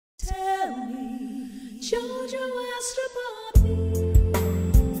JoJo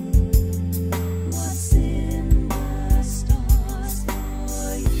what's in the stars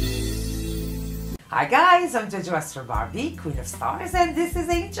for you? Hi guys, I'm JoJo Barbie, Queen of Stars, and this is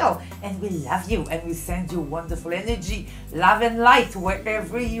Angel. And we love you and we send you wonderful energy, love and light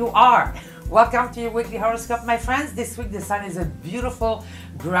wherever you are. Welcome to your weekly horoscope, my friends. This week the sun is a beautiful,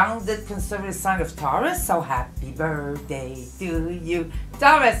 grounded, conservative sign of Taurus. So happy birthday to you.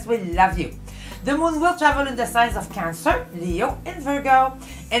 Taurus, we love you. The moon will travel in the signs of Cancer, Leo, and Virgo.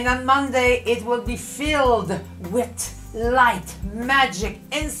 And on Monday, it will be filled with light, magic,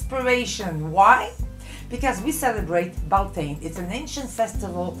 inspiration. Why? Because we celebrate Beltane. It's an ancient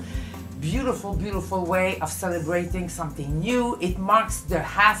festival, beautiful, beautiful way of celebrating something new. It marks the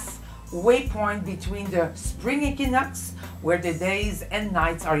halfway point between the spring equinox, where the days and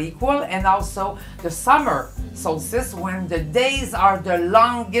nights are equal, and also the summer solstice, when the days are the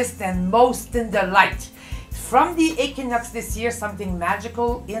longest and most in the light. From the equinox this year, something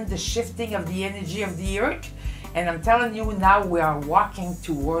magical in the shifting of the energy of the earth, and I'm telling you now, we are walking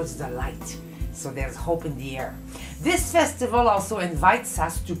towards the light. So there's hope in the air. This festival also invites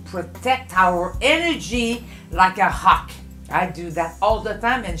us to protect our energy like a hawk. I do that all the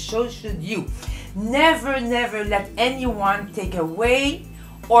time, and so should you. Never, never let anyone take away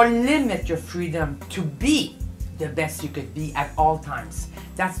or limit your freedom to be the best you could be at all times.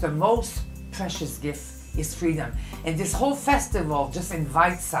 That's the most precious gift, is freedom. And this whole festival just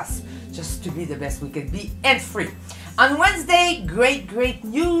invites us just to be the best we could be and free. On Wednesday, great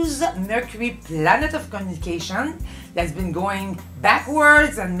news. Mercury, planet of communication, that's been going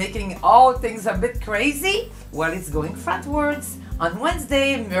backwards and making all things a bit crazy. Well, it's going frontwards on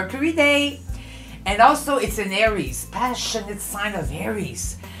Wednesday, Mercury Day. And also it's an Aries, passionate sign of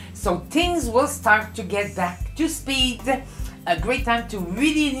Aries. So things will start to get back to speed. A great time to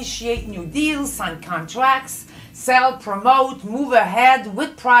really initiate new deals, sign contracts, sell, promote, move ahead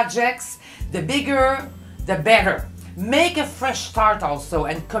with projects. The bigger, the better. Make a fresh start also,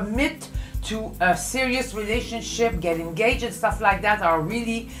 and commit to a serious relationship, get engaged and stuff like that are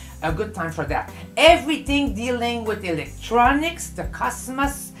really a good time for that. Everything dealing with electronics, the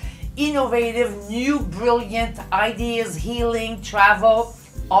cosmos, innovative, new, brilliant ideas, healing, travel,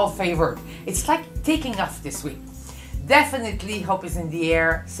 all favored. It's like taking off this week. Definitely hope is in the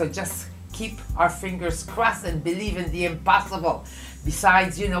air, so just keep our fingers crossed and believe in the impossible.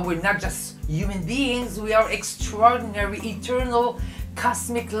 Besides, you know, we're not just human beings, we are extraordinary, eternal,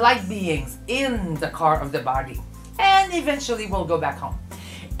 cosmic light beings in the car of the body. And eventually we'll go back home.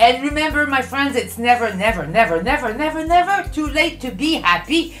 And remember, my friends, it's never too late to be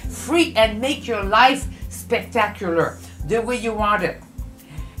happy, free, and make your life spectacular, the way you want it.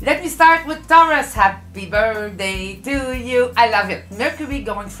 Let me start with Taurus. Happy birthday to you. I love it. Mercury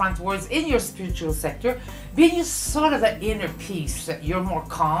going frontwards in your spiritual sector, being you sort of an inner peace. You're more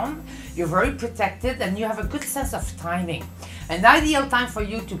calm, you're very protected, and you have a good sense of timing. An ideal time for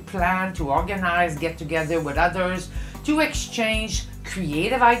you to plan, to organize, get together with others, to exchange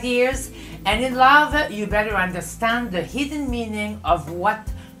creative ideas. And in love, you better understand the hidden meaning of what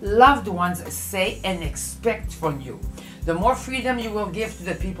loved ones say and expect from you. The more freedom you will give to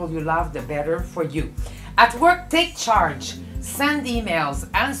the people you love, the better for you. At work, take charge. Send emails,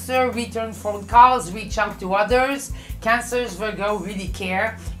 answer, return phone calls, reach out to others. Cancers, Virgo really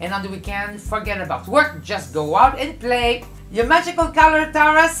care. And on the weekend, forget about work. Just go out and play. Your magical color,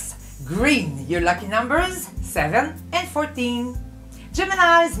 Taurus, green. Your lucky numbers, 7 and 14.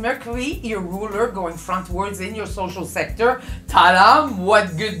 Geminis, Mercury, your ruler, going frontwards in your social sector. Ta-da!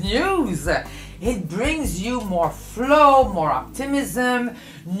 What good news! It brings you more flow, more optimism,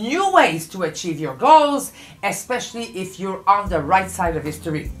 new ways to achieve your goals, especially if you're on the right side of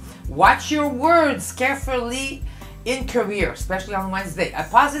history. Watch your words carefully in career, especially on Wednesday. A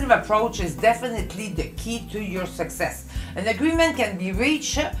positive approach is definitely the key to your success. An agreement can be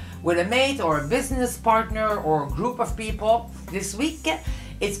reached with a mate or a business partner or a group of people this week.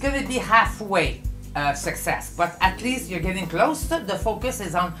 It's going to be halfway success, but at least you're getting close. The focus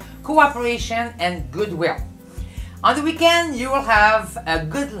is on cooperation and goodwill. On the weekend, you will have a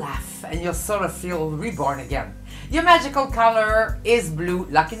good laugh and you'll sort of feel reborn again. Your magical color is blue.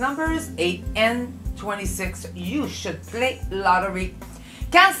 Lucky numbers, 8 and 26. You should play lottery.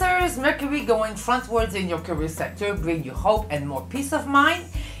 Cancers, Mercury going frontwards in your career sector, bring you hope and more peace of mind.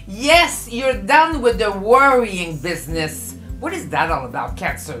 Yes, you're done with the worrying business. What is that all about,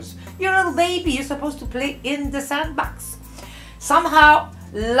 Cancers? You're a little baby. You're supposed to play in the sandbox. Somehow,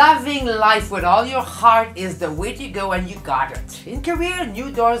 loving life with all your heart is the way to go, and you got it. In career,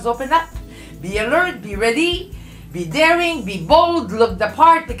 new doors open up. Be alert, be ready. Be daring, be bold, look the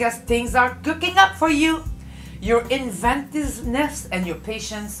part because things are cooking up for you. Your inventiveness and your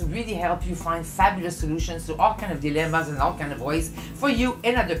patience really help you find fabulous solutions to all kind of dilemmas and all kind of ways for you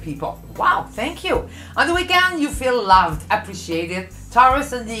and other people. Wow, thank you. On the weekend, you feel loved, appreciated.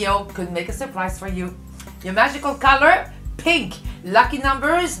 Taurus and Leo could make a surprise for you. Your magical color, pink. Lucky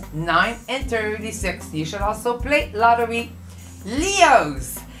numbers, 9 and 36. You should also play lottery.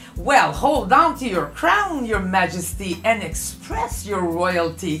 Leos. Well, hold on to your crown, your majesty, and express your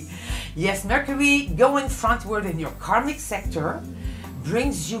royalty. Yes, Mercury going frontward in your karmic sector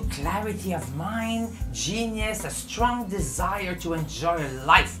brings you clarity of mind, genius, a strong desire to enjoy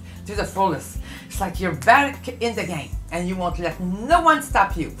life to the fullest. It's like you're back in the game and you won't let no one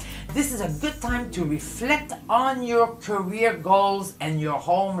stop you. This is a good time to reflect on your career goals and your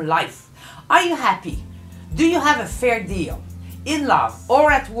home life. Are you happy? Do you have a fair deal? In love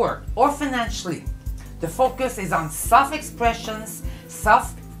or at work or financially? The focus is on self-expressions,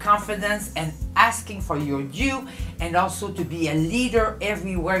 self-confidence, and asking for your due, and also to be a leader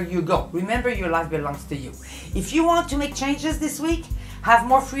everywhere you go. Remember, your life belongs to you. If you want to make changes this week, have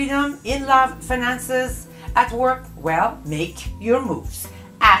more freedom in love, finances, at work, well, make your moves.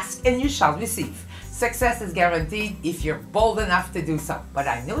 Ask and you shall receive. Success is guaranteed if you're bold enough to do so. But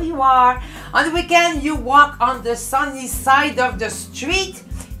I know you are. On the weekend, you walk on the sunny side of the street,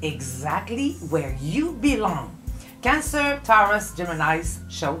 exactly where you belong. Cancer, Taurus, Geminis,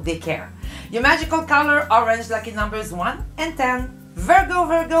 show they care. Your magical color, orange, lucky numbers 1 and 10.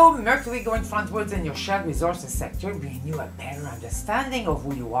 Virgo, Mercury going frontwards in your shared resources sector, bringing you a better understanding of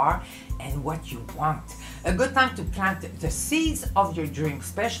who you are and what you want. A good time to plant the seeds of your dreams,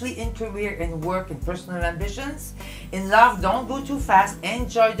 especially in career and work and personal ambitions. In love, don't go too fast.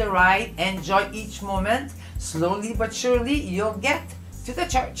 Enjoy the ride. Enjoy each moment. Slowly but surely, you'll get to the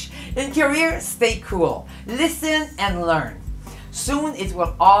church. In career, stay cool. Listen and learn. Soon it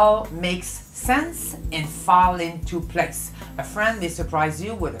will all make sense and fall into place. A friend may surprise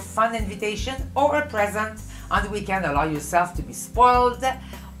you with a fun invitation or a present. On the weekend, allow yourself to be spoiled.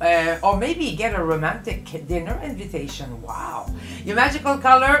 Or maybe get a romantic dinner invitation. Wow. Your magical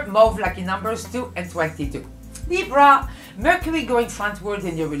color, mauve, lucky numbers 2 and 22. Libra, Mercury going frontward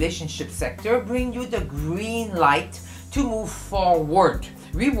in your relationship sector bring you the green light to move forward.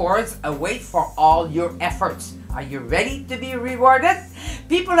 Rewards await for all your efforts. Are you ready to be rewarded?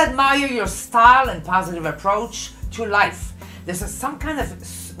 People admire your style and positive approach to life. There's some kind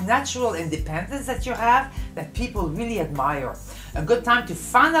of natural independence that you have that people really admire. A good time to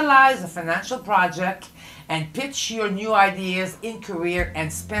finalize a financial project and pitch your new ideas in career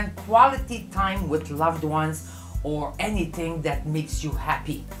and spend quality time with loved ones or anything that makes you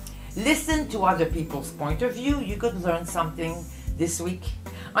happy. Listen to other people's point of view. You could learn something this week.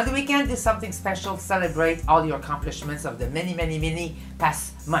 On the weekend, do something special. Celebrate all your accomplishments of the many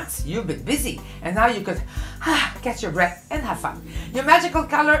past months. You've been busy and now you could catch your breath and have fun. Your magical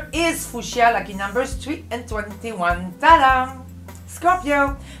color is fuchsia, lucky numbers 3 and 21. Ta-da!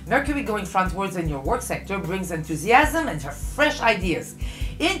 Scorpio, Mercury going frontwards in your work sector brings enthusiasm and fresh ideas.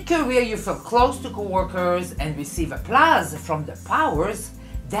 In career, you feel close to co-workers and receive applause from the powers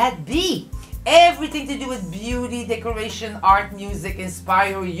that be. Everything to do with beauty, decoration, art, music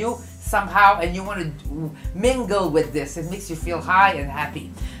inspire you somehow and you want to mingle with this. It makes you feel high and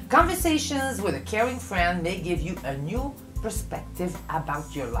happy. Conversations with a caring friend may give you a new perspective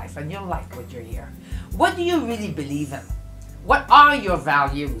about your life and you'll like what you're here. What do you really believe in? What are your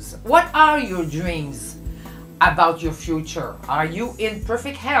values? What are your dreams about your future? Are you in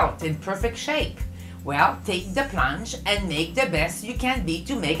perfect health, in perfect shape? Well, take the plunge and make the best you can be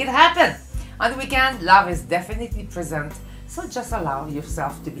to make it happen. On the weekend, love is definitely present, so just allow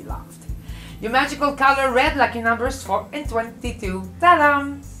yourself to be loved. Your magical color, red, lucky numbers 4 and 22.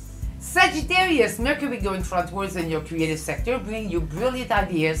 Ta-da! Sagittarius, Mercury going frontwards in your creative sector, bring you brilliant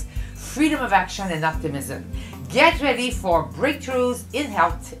ideas, freedom of action, and optimism. Get ready for breakthroughs in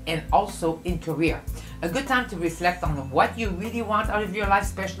health and also in career. A good time to reflect on what you really want out of your life,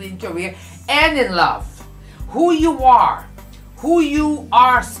 especially in career and in love. Who you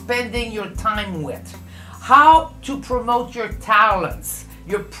are spending your time with, how to promote your talents,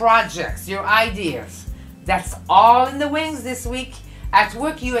 your projects, your ideas. That's all in the wings this week. At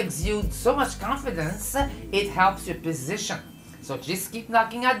work, you exude so much confidence, it helps your position. So just keep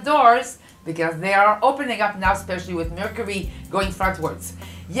knocking at doors because they are opening up now, especially with Mercury going frontwards.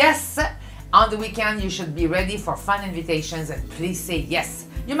 Yes, on the weekend, you should be ready for fun invitations and please say yes.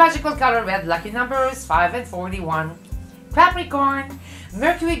 Your magical color, red, lucky numbers 5 and 41. Capricorn,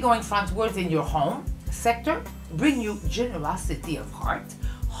 Mercury going frontwards in your home sector bring you generosity of heart,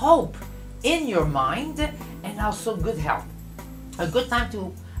 hope, in your mind, and also good health. A good time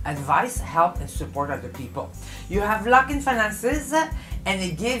to advise, help, and support other people. You have luck in finances, and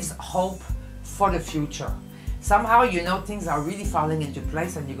it gives hope for the future. Somehow, you know, things are really falling into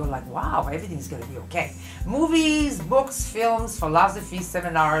place and you go like, wow, everything's gonna be okay. Movies, books, films, philosophy,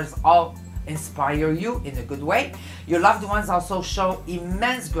 seminars, all inspire you in a good way. Your loved ones also show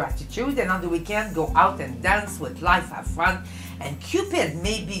immense gratitude, and on the weekend, go out and dance with life, have fun, and Cupid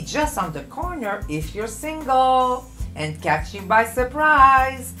may be just on the corner if you're single and catch you by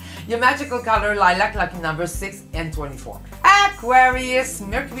surprise. Your magical color, lilac, lucky number 6 and 24. Aquarius,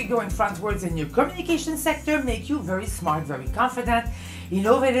 Mercury going frontwards in your communication sector make you very smart, very confident,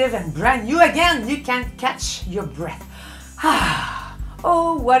 innovative, and brand new again. You can catch your breath.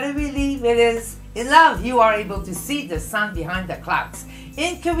 Oh, what a relief it is. In love, you are able to see the sun behind the clouds.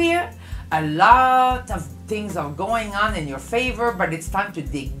 In career, a lot of things are going on in your favor, but it's time to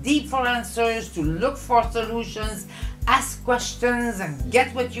dig deep for answers, to look for solutions, ask questions, and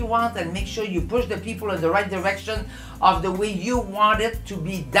get what you want, and make sure you push the people in the right direction of the way you want it to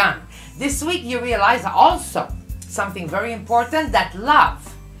be done. This week, you realize also something very important, that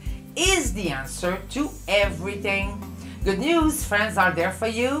love is the answer to everything. Good news, friends are there for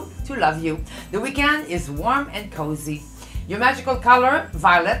you to love you. The weekend is warm and cozy. Your magical color,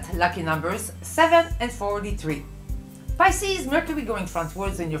 violet, lucky numbers 7 and 43. Pisces, Mercury going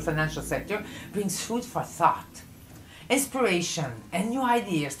frontwards in your financial sector brings food for thought, inspiration, and new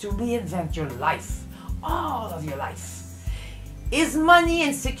ideas to reinvent your life, all of your life. Is money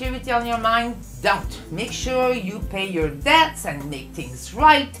and security on your mind? Don't. Make sure you pay your debts and make things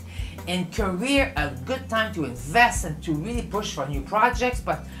right. In career, a good time to invest and to really push for new projects,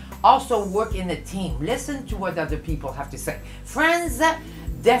 but also work in a team. Listen to what other people have to say. Friends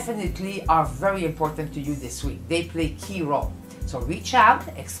definitely are very important to you this week. They play a key role. So reach out,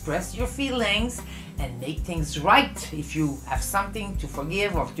 express your feelings, and make things right. If you have something to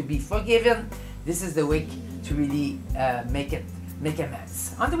forgive or to be forgiven, this is the week to really make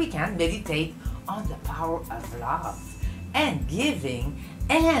amends. On the weekend, meditate on the power of love and giving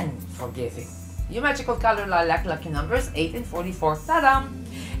and forgiving. Your magical color, lilac, lucky numbers 8 and 44. Ta-da!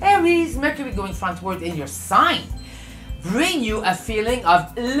 Aries, Mercury going frontward in your sign bring you a feeling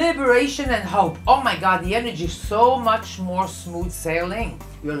of liberation and hope. Oh my God, the energy is so much more smooth sailing.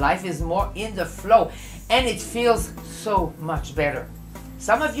 Your life is more in the flow and it feels so much better.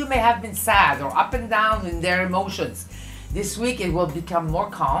 Some of you may have been sad or up and down in their emotions. This week it will become more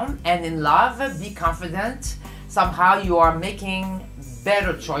calm, and in love, be confident. Somehow you are making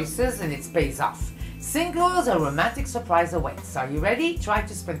better choices and it pays off. Singles, a romantic surprise awaits. Are you ready? Try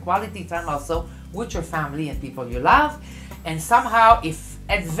to spend quality time also with your family and people you love. And somehow, if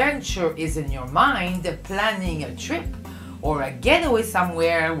adventure is in your mind, planning a trip or a getaway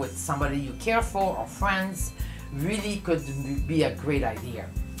somewhere with somebody you care for or friends really could be a great idea.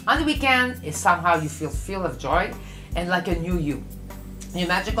 On the weekend, is somehow you feel full of joy and like a new you. Your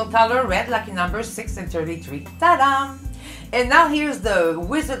magical color, red, lucky number 6 and 33. Ta-da! And now here's the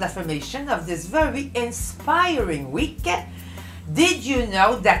wizard affirmation of this very inspiring week. Did you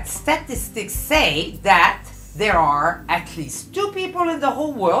know that statistics say that there are at least 2 people in the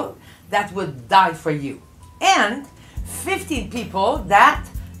whole world that would die for you, and 15 people that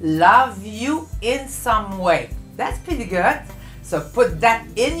love you in some way? That's pretty good. So put that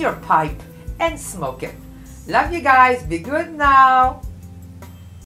in your pipe and smoke it. Love you guys. Be good now.